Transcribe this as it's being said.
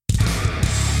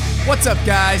What's up,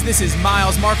 guys? This is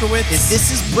Miles Markowitz. And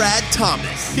this is Brad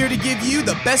Thomas. Here to give you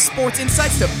the best sports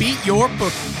insights to beat your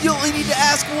book. You only need to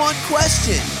ask one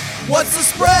question. What's the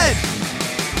spread?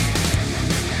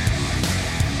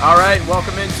 All right,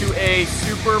 welcome into a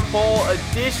Super Bowl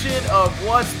edition of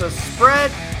What's the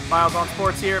Spread? Miles on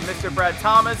Sports here, Mr. Brad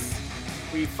Thomas.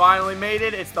 We finally made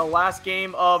it. It's the last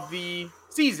game of the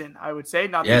season, I would say.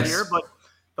 Not the year, but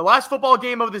the last football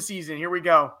game of the season. Here we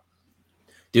go.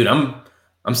 Dude,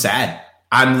 I'm sad.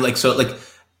 I'm like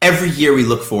every year we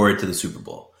look forward to the Super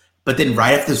Bowl. But then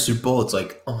right after the Super Bowl, it's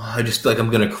like, I just feel like I'm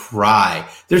going to cry.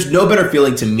 There's no better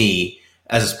feeling to me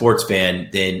as a sports fan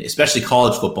than, especially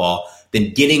college football,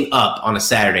 than getting up on a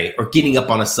Saturday or getting up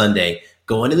on a Sunday,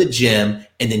 going to the gym,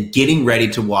 and then getting ready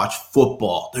to watch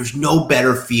football. There's no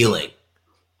better feeling.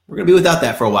 We're going to be without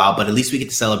that for a while, but at least we get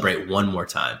to celebrate one more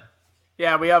time.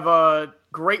 Yeah, we have a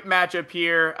great matchup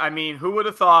here. I mean, who would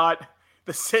have thought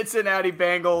the Cincinnati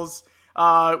Bengals?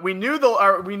 We knew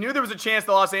there was a chance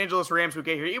the Los Angeles Rams would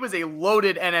get here. It was a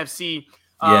loaded NFC.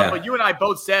 But you and I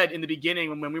both said in the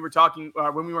beginning when we were talking,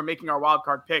 when we were making our wild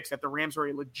card picks, that the Rams were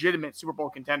a legitimate Super Bowl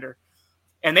contender.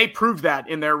 And they proved that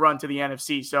in their run to the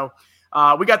NFC. So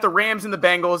we got the Rams and the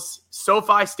Bengals,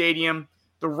 SoFi Stadium.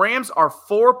 The Rams are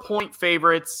 4-point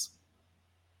favorites.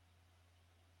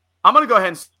 We're going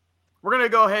to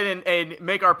go ahead and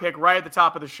make our pick right at the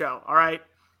top of the show. All right.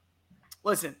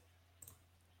 Listen,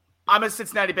 I'm a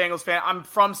Cincinnati Bengals fan. I'm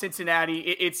from Cincinnati.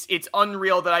 It's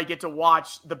unreal that I get to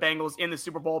watch the Bengals in the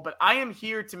Super Bowl, but I am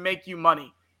here to make you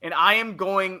money. And I am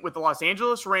going with the Los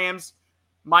Angeles Rams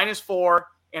 -4.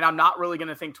 And I'm not really going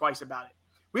to think twice about it.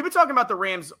 We've been talking about the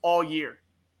Rams all year,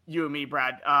 you and me,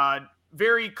 Brad.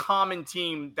 Very common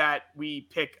team that we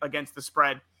pick against the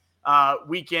spread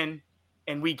week in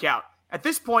and week out. At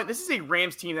this point, this is a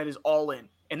Rams team that is all in.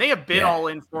 And they have been all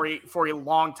in for a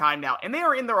long time now. And they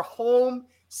are in their home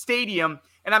stadium.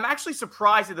 And I'm actually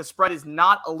surprised that the spread is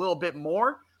not a little bit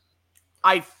more.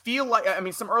 I feel like,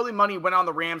 some early money went on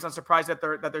the Rams. I'm surprised that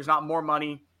there's not more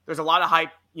money. There's a lot of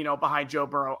hype, behind Joe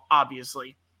Burrow,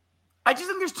 obviously. I just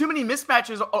think there's too many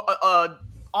mismatches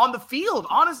on the field,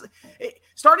 honestly.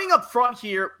 Starting up front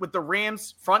here with the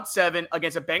Rams front seven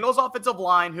against a Bengals offensive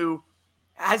line who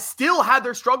has still had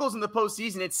their struggles in the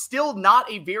postseason. It's still not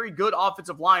a very good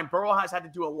offensive line. Burrow has had to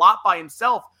do a lot by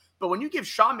himself. But when you give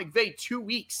Sean McVay 2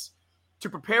 weeks to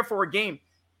prepare for a game,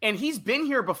 and he's been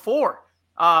here before.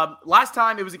 Last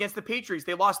time it was against the Patriots.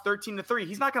 They lost 13-3.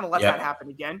 He's not going to let that happen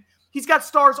again. He's got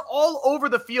stars all over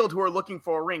the field who are looking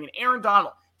for a ring. And Aaron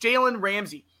Donald, Jalen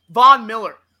Ramsey, Von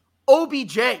Miller,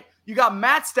 OBJ. You got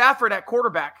Matt Stafford at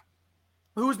quarterback,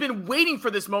 who's been waiting for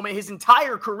this moment his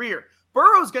entire career.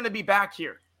 Burrow's going to be back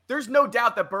here. There's no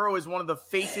doubt that Burrow is one of the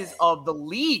faces of the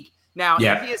league now,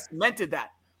 and he has cemented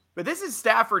that. But this is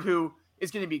Stafford who is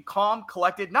going to be calm,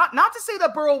 collected. Not to say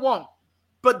that Burrow won't,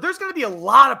 but there's going to be a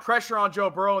lot of pressure on Joe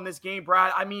Burrow in this game,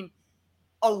 Brad. I mean,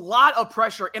 a lot of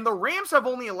pressure. And the Rams have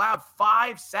only allowed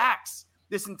 5 sacks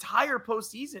this entire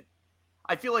postseason.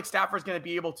 I feel like Stafford's going to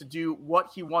be able to do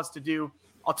what he wants to do.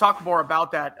 I'll talk more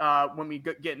about that when we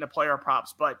get into player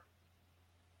props, but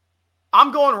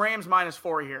I'm going Rams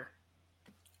 -4 here.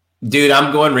 Dude,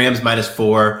 I'm going Rams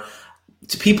 -4.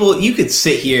 To people, you could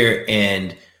sit here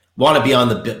and want to be on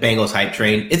the Bengals hype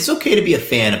train. It's okay to be a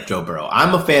fan of Joe Burrow.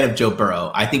 I'm a fan of Joe Burrow.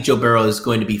 I think Joe Burrow is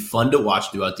going to be fun to watch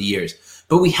throughout the years,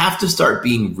 but we have to start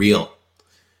being real.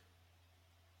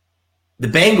 The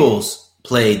Bengals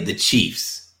played the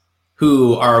Chiefs,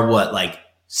 who are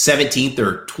 17th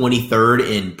or 23rd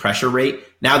in pressure rate.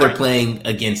 Now they're playing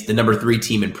against the number 3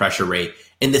 team in pressure rate.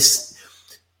 And this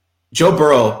Joe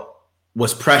Burrow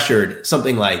was pressured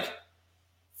something like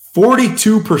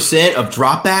 42% of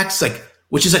dropbacks,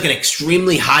 which is an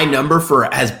extremely high number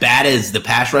for as bad as the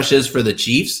pass rush is for the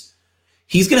Chiefs.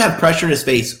 He's going to have pressure in his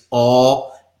face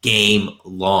all game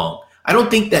long. I don't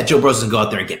think that Joe Burrow's going to go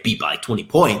out there and get beat by 20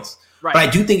 points, but I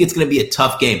do think it's going to be a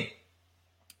tough game.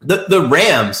 The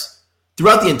Rams,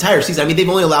 throughout the entire season, they've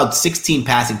only allowed 16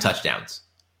 passing touchdowns.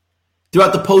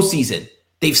 Throughout the postseason,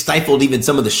 they've stifled even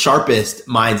some of the sharpest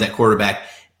minds at quarterback.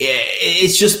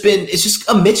 It's just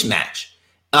a mismatch.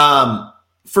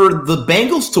 For the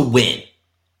Bengals to win,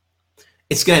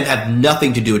 it's going to have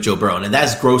nothing to do with Joe Burrow. And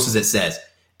that's gross as it says.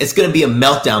 It's going to be a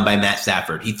meltdown by Matt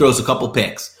Stafford. He throws a couple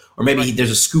picks, or maybe there's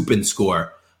a scoop and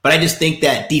score. But I just think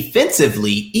that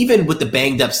defensively, even with the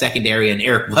banged up secondary and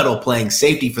Eric Weddle playing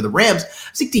safety for the Rams,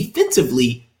 I think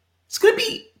defensively, it's going to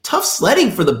be tough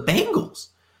sledding for the Bengals.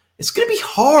 It's going to be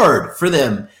hard for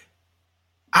them.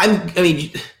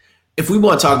 If we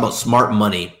want to talk about smart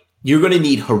money, you're going to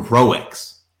need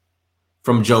heroics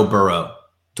from Joe Burrow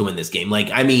to win this game.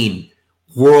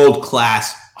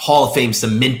 World-class Hall of Fame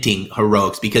cementing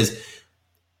heroics because,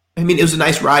 I mean, it was a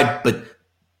nice ride, but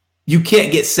you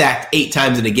can't get sacked 8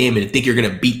 times in a game and think you're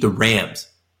going to beat the Rams.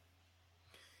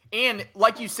 And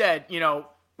like you said,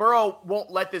 Burrow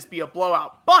won't let this be a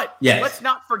blowout. But let's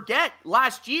not forget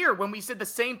last year when we said the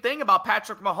same thing about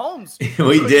Patrick Mahomes.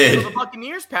 We did. The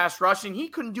Buccaneers pass rush, and he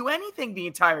couldn't do anything the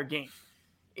entire game.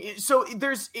 So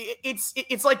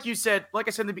it's like you said, like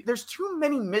I said, there's too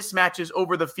many mismatches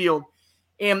over the field.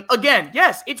 And again,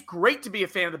 yes, it's great to be a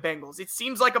fan of the Bengals. It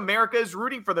seems like America is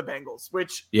rooting for the Bengals,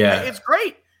 which it's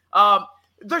great.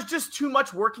 There's just too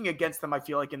much working against them, I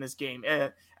feel like, in this game.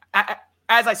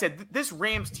 As I said, this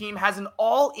Rams team has an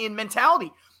all-in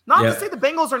mentality. Not to say the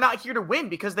Bengals are not here to win,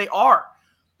 because they are.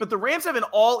 But the Rams have an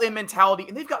all-in mentality,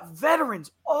 and they've got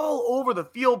veterans all over the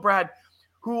field, Brad,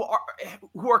 who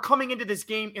are coming into this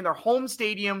game in their home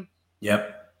stadium.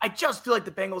 Yep. I just feel like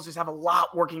the Bengals just have a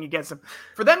lot working against them.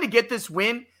 For them to get this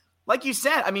win, like you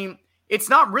said, I mean, it's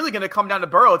not really going to come down to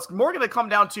Burrow. It's more going to come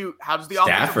down to how does the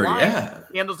offensive line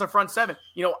handles the front seven.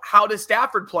 How does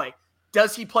Stafford play?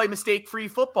 Does he play mistake-free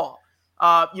football?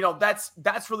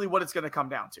 That's really what it's going to come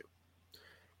down to.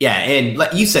 Yeah, and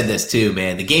like you said this too,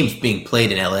 man. The game's being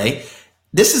played in LA.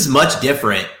 This is much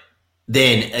different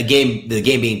than the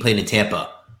game being played in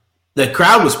Tampa. The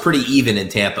crowd was pretty even in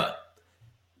Tampa.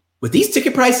 With these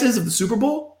ticket prices of the Super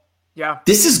Bowl,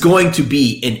 this is going to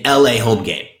be an LA home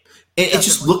game. And it's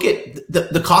just look at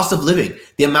the cost of living,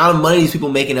 the amount of money these people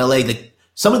make in LA.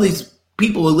 Some of these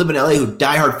people who live in LA, who are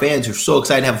diehard fans, who are so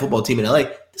excited to have a football team in LA,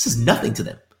 this is nothing to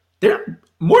them. They're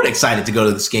more than excited to go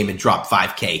to this game and drop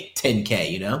 $5K,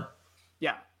 $10K,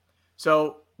 Yeah.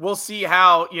 So we'll see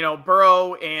how,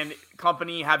 Burrow and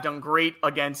company have done great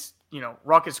against,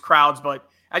 raucous crowds. But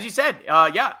as you said,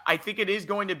 I think it is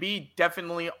going to be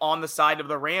definitely on the side of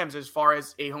the Rams as far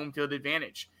as a home field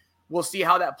advantage. We'll see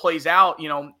how that plays out,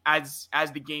 as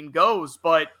the game goes.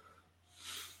 But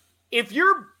if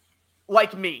you're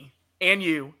like me and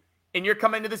you, and you're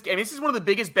coming into this game, this is one of the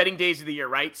biggest betting days of the year,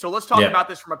 right? So let's talk about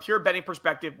this from a pure betting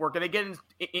perspective. We're going to get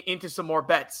into some more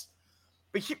bets.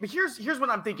 But here's what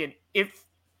I'm thinking. If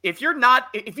you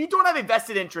don't have a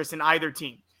vested interest in either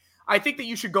team, I think that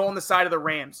you should go on the side of the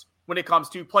Rams when it comes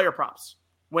to player props,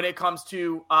 when it comes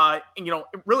to,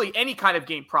 really any kind of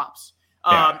game props.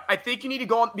 I think you need to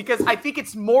go on, because I think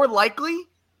it's more likely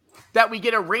that we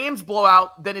get a Rams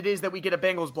blowout than it is that we get a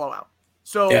Bengals blowout.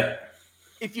 So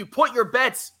if you put your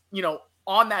bets,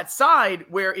 on that side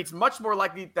where it's much more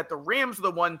likely that the Rams are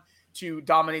the one to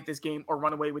dominate this game or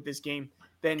run away with this game,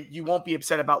 then you won't be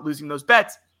upset about losing those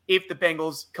bets. If the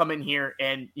Bengals come in here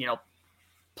and,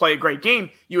 play a great game,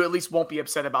 you at least won't be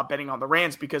upset about betting on the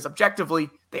Rams, because objectively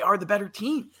they are the better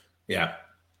team. Yeah.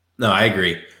 No, I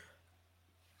agree.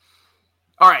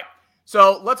 All right.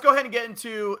 So let's go ahead and get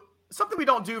into something we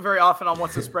don't do very often on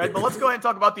What's the Spread, but let's go ahead and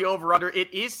talk about the over-under.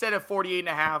 It is set at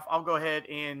 48.5. I'll go ahead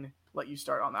and let you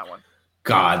start on that one.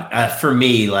 God, for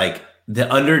me,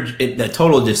 the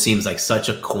total just seems like such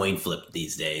a coin flip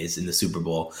these days in the Super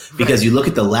Bowl, because you look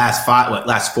at the last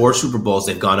 4 Super Bowls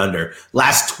they've gone under.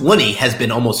 Last 20 has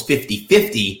been almost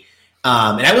 50-50.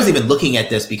 And I wasn't even looking at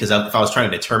this because if I was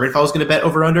trying to determine if I was going to bet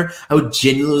over under, I would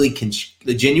genuinely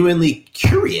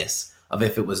curious of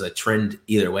if it was a trend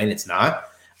either way, and it's not.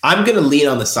 I'm going to lean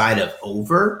on the side of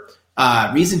over.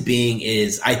 Reason being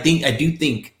is I do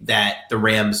think that the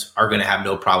Rams are going to have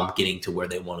no problem getting to where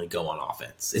they want to go on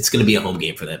offense. It's going to be a home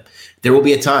game for them. There will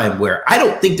be a time where I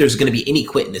don't think there's going to be any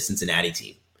quit in the Cincinnati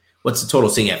team. What's the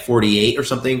total sitting at, 48 or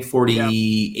something?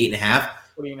 48.5?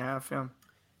 48.5, yeah.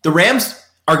 The Rams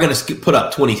are going to put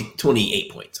up 28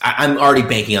 points. I'm already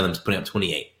banking on them putting up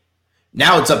 28.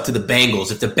 Now it's up to the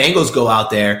Bengals. If the Bengals go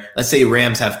out there, let's say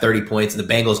Rams have 30 points and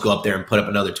the Bengals go up there and put up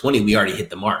another 20, we already hit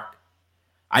the mark.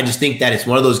 I just think that it's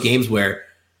one of those games where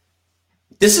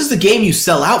this is the game you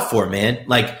sell out for, man.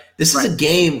 This is a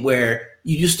game where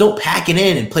you just don't pack it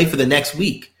in and play for the next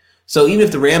week. So even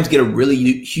if the Rams get a really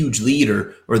huge lead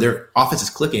or their offense is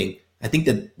clicking, I think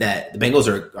that the Bengals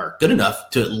are good enough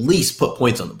to at least put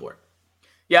points on the board.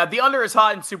 Yeah, the under is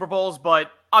hot in Super Bowls,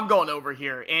 but I'm going over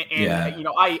here. And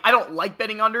I don't like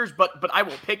betting unders, but I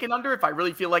will pick an under if I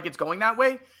really feel like it's going that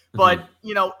way. But,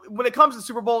 when it comes to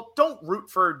Super Bowl, don't root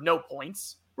for no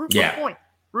points. Root for a point.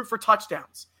 Root for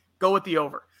touchdowns. Go with the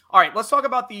over. All right, let's talk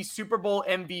about the Super Bowl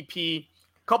MVP.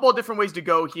 A couple of different ways to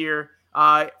go here.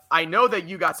 I know that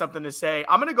you got something to say.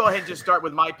 I'm going to go ahead and just start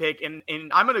with my pick, and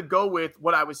I'm going to go with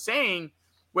what I was saying,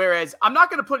 whereas I'm not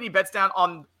going to put any bets down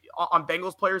on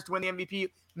Bengals players to win the MVP.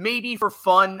 Maybe for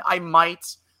fun, I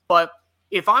might. But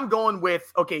if I'm going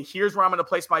with, okay, here's where I'm going to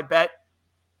place my bet.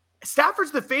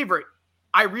 Stafford's the favorite.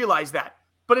 I realize that.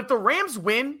 But if the Rams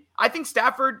win, I think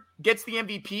Stafford gets the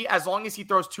MVP as long as he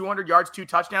throws 200 yards, 2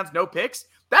 touchdowns, no picks.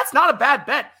 That's not a bad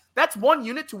bet. That's 1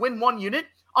 unit to win 1 unit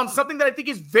on something that I think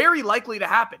is very likely to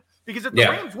happen. Because if the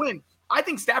Rams win, I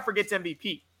think Stafford gets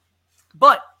MVP.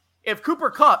 But if Cooper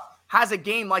Kupp has a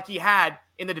game like he had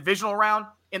in the divisional round,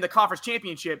 in the conference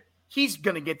championship, he's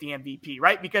going to get the MVP,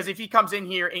 right? Because if he comes in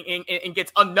here and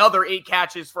gets another 8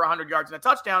 catches for 100 yards and a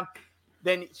touchdown,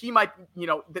 then he might,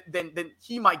 then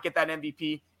he might get that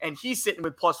MVP, and he's sitting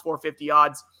with plus 450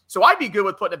 odds. So I'd be good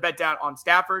with putting a bet down on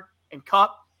Stafford and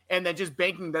Kupp, and then just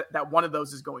banking that one of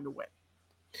those is going to win.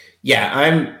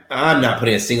 Yeah, I'm not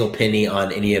putting a single penny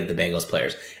on any of the Bengals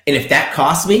players. And if that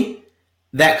costs me,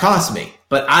 that costs me.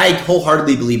 But I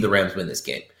wholeheartedly believe the Rams win this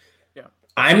game. Yeah.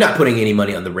 I'm not putting any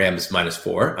money on the Rams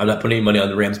 -4. I'm not putting any money on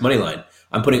the Rams money line.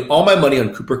 I'm putting all my money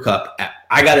on Cooper Kupp.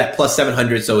 I got it at plus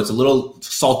 700, so it's a little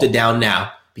salted down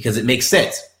now because it makes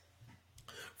sense.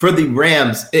 For the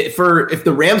Rams, if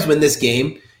the Rams win this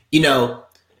game,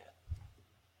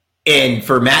 and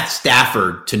for Matt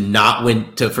Stafford to not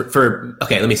win, let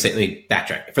me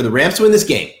backtrack. For the Rams to win this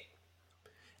game,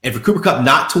 and for Cooper Kupp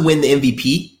not to win the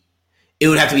MVP, it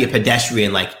would have to be a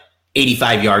pedestrian,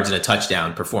 85 yards and a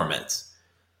touchdown performance.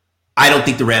 I don't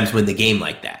think the Rams win the game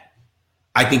like that.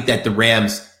 I think that the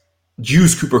Rams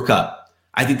use Cooper Kupp.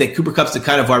 I think that Cooper Kupp's the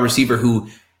kind of wide receiver who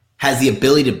has the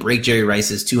ability to break Jerry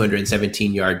Rice's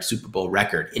 217-yard Super Bowl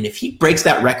record. And if he breaks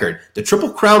that record, the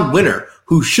Triple Crown winner,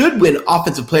 who should win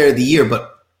Offensive Player of the Year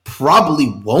but probably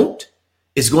won't,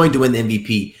 is going to win the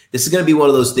MVP. This is going to be one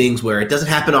of those things where it doesn't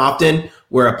happen often,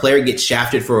 where a player gets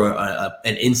shafted for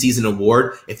an in-season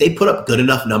award. If they put up good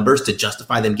enough numbers to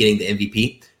justify them getting the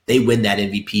MVP, they win that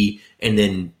MVP, and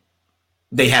then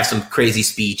they have some crazy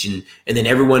speech, and then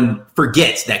everyone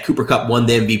forgets that Cooper Kupp won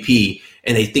the MVP,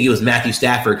 and they think it was Matthew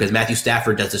Stafford because Matthew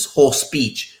Stafford does this whole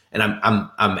speech. And I'm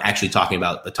actually talking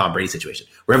about the Tom Brady situation,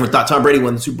 where everyone thought Tom Brady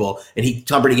won the Super Bowl, and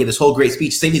Tom Brady gave this whole great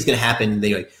speech. Same thing's going to happen. And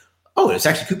they're like, oh, it's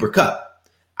actually Cooper Kupp.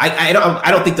 I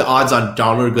don't think the odds on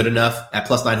Donald are good enough at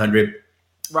plus 900.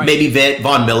 Right. Maybe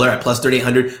Von Miller at plus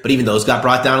 3,800, but even those got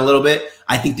brought down a little bit.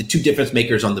 I think the two difference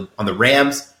makers on the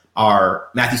Rams are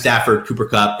Matthew Stafford, Cooper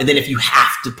Kupp, and then if you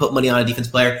have to put money on a defense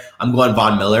player, I'm going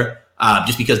Von Miller,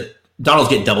 just because Donald's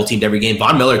getting double teamed every game.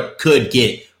 Von Miller could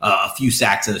get a few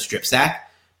sacks and a strip sack,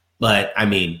 but I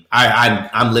mean,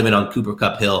 I'm living on Cooper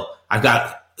Kupp Hill. I've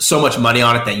got so much money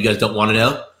on it that you guys don't want to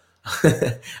know.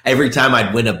 Every time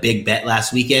I'd win a big bet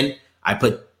last weekend, I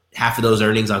put half of those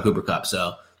earnings on Cooper Kupp,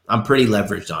 so I'm pretty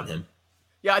leveraged on him.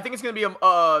 Yeah, I think it's going to be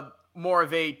more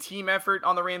of a team effort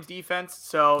on the Rams defense.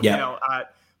 So,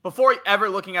 before ever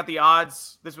looking at the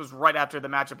odds, this was right after the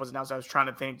matchup was announced. I was trying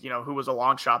to think, who was a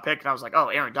long shot pick, and I was like, oh,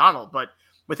 Aaron Donald. But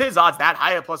with his odds that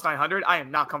high at plus 900, I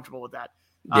am not comfortable with that.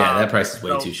 Yeah, that price is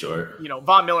way too short.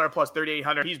 Von Miller at plus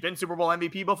 3,800. He's been Super Bowl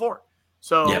MVP before,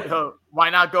 so why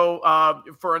not go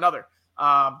for another? But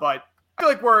I feel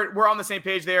like we're on the same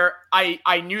page there.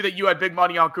 I knew that you had big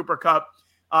money on Cooper Kupp.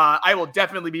 I will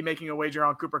definitely be making a wager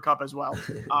on Cooper Kupp as well,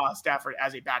 Stafford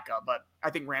as a backup, but I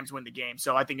think Rams win the game,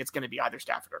 so I think it's going to be either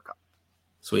Stafford or Kupp.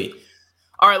 Sweet.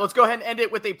 All right, let's go ahead and end it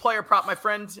with a player prop, my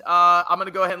friend. I'm going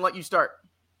to go ahead and let you start.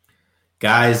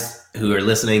 Guys who are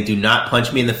listening, do not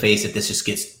punch me in the face if this just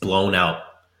gets blown out,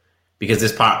 because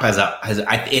this prop has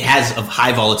a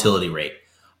high volatility rate.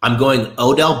 I'm going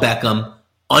Odell Beckham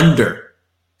under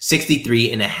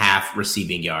 63.5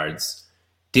 receiving yards.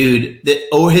 Dude,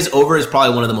 his over is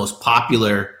probably one of the most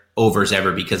popular overs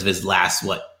ever because of his last,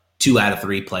 2 out of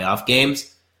 3 playoff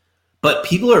games. But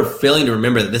people are failing to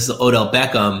remember that this is Odell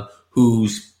Beckham,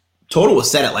 whose total was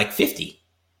set at 50,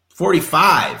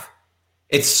 45.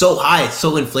 It's so high, it's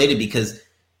so inflated because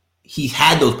he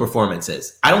had those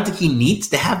performances. I don't think he needs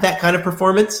to have that kind of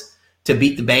performance to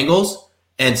beat the Bengals.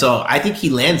 And so I think he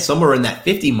lands somewhere in that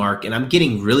 50 mark, and I'm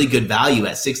getting really good value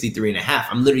at 63.5.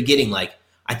 I'm literally getting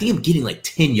I think I'm getting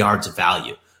 10 yards of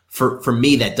value. For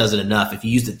me, that doesn't enough. If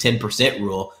you use the 10%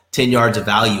 rule, 10 yards of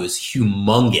value is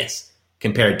humongous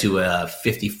compared to a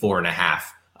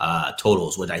 54.5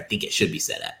 totals, which I think it should be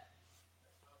set at.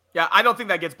 Yeah, I don't think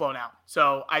that gets blown out.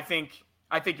 So I think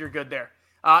you're good there.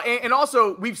 And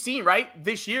also, we've seen, right,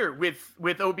 this year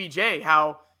with OBJ,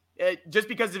 how just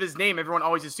because of his name, everyone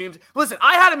always assumes. Listen,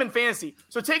 I had him in fantasy,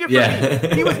 so take it from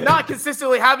me. He was not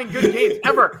consistently having good games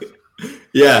ever.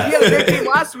 Yeah. He had a great game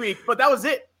last week, but that was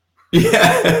it.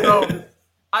 Yeah. So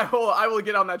I will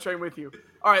get on that train with you.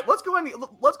 All right, let's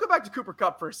go back to Cooper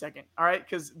Kupp for a second. All right,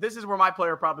 because this is where my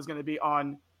player prop is going to be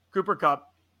on Cooper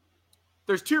Kupp.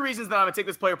 There's 2 reasons that I'm going to take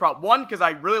this player prop. 1, because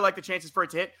I really like the chances for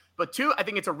it to hit. But 2, I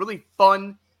think it's a really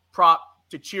fun prop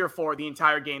to cheer for the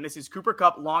entire game. This is Cooper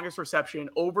Kupp, longest reception,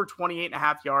 over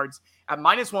 28.5 yards at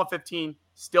 -115.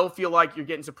 Still feel like you're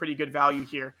getting some pretty good value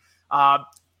here.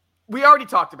 We already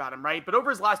talked about him, right? But over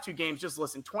his last 2 games, just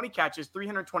listen, 20 catches,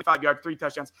 325 yards, 3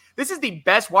 touchdowns. This is the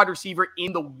best wide receiver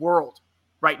in the world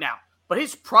right now. But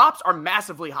his props are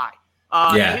massively high.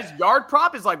 His yard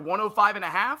prop is like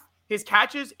 105.5. His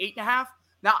catches, 8.5.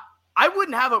 Now, I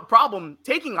wouldn't have a problem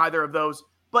taking either of those,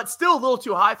 but still a little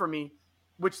too high for me,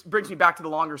 which brings me back to the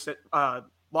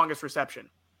longest reception.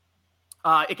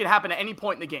 It can happen at any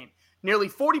point in the game. Nearly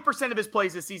 40% of his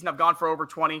plays this season have gone for over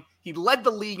 20. He led the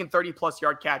league in 30-plus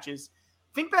yard catches.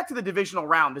 Think back to the divisional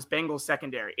round, this Bengals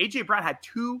secondary. A.J. Brown had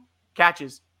 2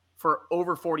 catches for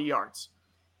over 40 yards.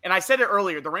 And I said it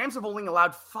earlier, the Rams have only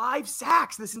allowed 5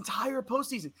 sacks this entire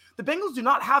postseason. The Bengals do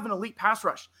not have an elite pass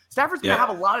rush. Stafford's going to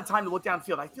have a lot of time to look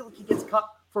downfield. I feel like he gets cut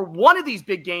for one of these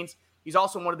big gains. He's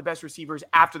also one of the best receivers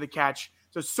after the catch.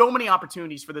 So many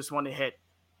opportunities for this one to hit.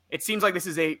 It seems like this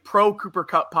is a pro Cooper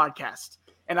Kupp podcast.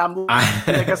 And I'm looking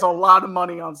to make us a lot of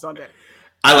money on Sunday.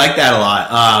 I like that a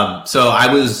lot.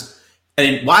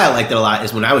 And why I like that a lot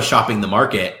is when I was shopping the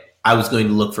market, I was going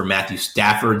to look for Matthew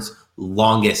Stafford's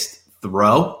longest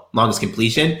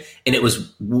completion, and it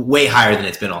was way higher than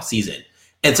it's been all season.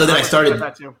 And so then I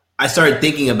started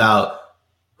thinking about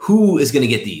who is going to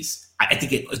get these. I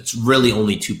think it's really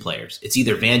only 2 players. It's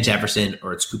either Van Jefferson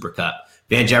or it's Cooper Kupp.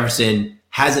 Van Jefferson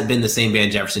hasn't been the same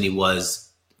Van Jefferson he was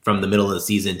from the middle of the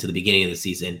season to the beginning of the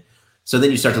season. So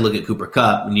then you start to look at Cooper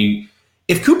Kupp.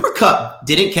 If Cooper Kupp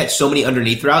didn't catch so many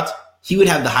underneath routes, he would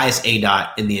have the highest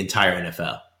ADOT in the entire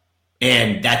NFL.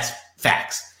 And that's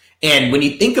facts. And when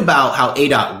you think about how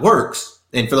ADOT works,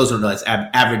 and for those who don't know, that's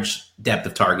average depth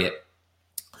of target,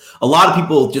 a lot of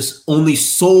people just only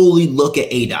solely look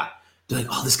at ADOT. They're like,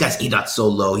 oh, this guy's ADOT's so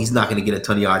low. He's not going to get a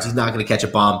ton of yards. He's not going to catch a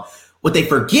bomb. What they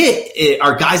forget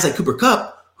are guys like Cooper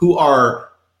Kupp who are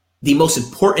the most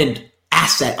important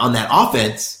asset on that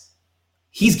offense.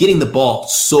 He's getting the ball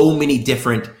so many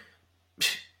different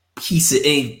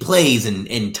pieces, plays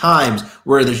and times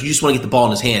where you just want to get the ball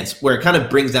in his hands, where it kind of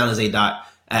brings down his ADOT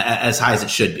as high as it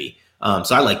should be.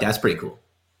 So I like that. That's pretty cool.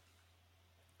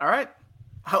 All right.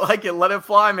 I like it. Let it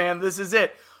fly, man. This is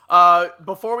it.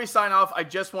 Before we sign off, I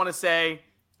just want to say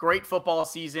great football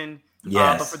season.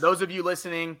 Yes. But for those of you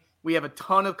listening, we have a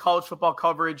ton of college football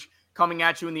coverage coming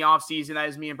at you in the offseason. That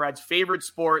is me and Brad's favorite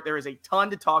sport. There is a ton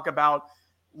to talk about.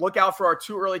 Look out for our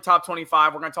 2 early top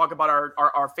 25. We're going to talk about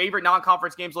our favorite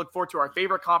non-conference games. Look forward to our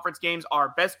favorite conference games,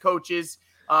 our best coaches,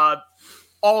 all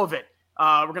of it.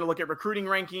 We're going to look at recruiting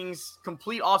rankings,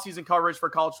 complete offseason coverage for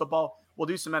college football. We'll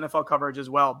do some NFL coverage as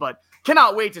well. But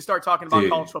cannot wait to start talking about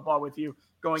college football with you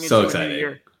going into the new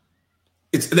year.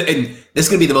 And this is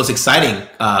going to be the most exciting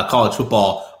college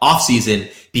football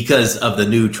offseason because of the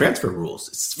new transfer rules.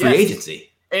 It's free agency.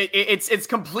 It's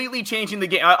completely changing the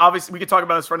game. Obviously, we could talk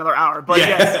about this for another hour. But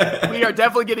yes, we are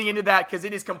definitely getting into that because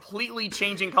it is completely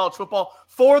changing college football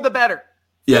for the better.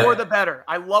 For the better.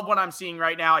 I love what I'm seeing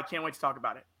right now. I can't wait to talk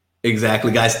about it.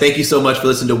 Exactly, guys. Thank you so much for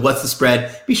listening to What's the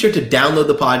Spread. Be sure to download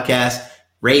the podcast,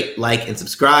 rate, like, and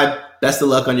subscribe. Best of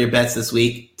luck on your bets this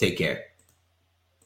week. Take care.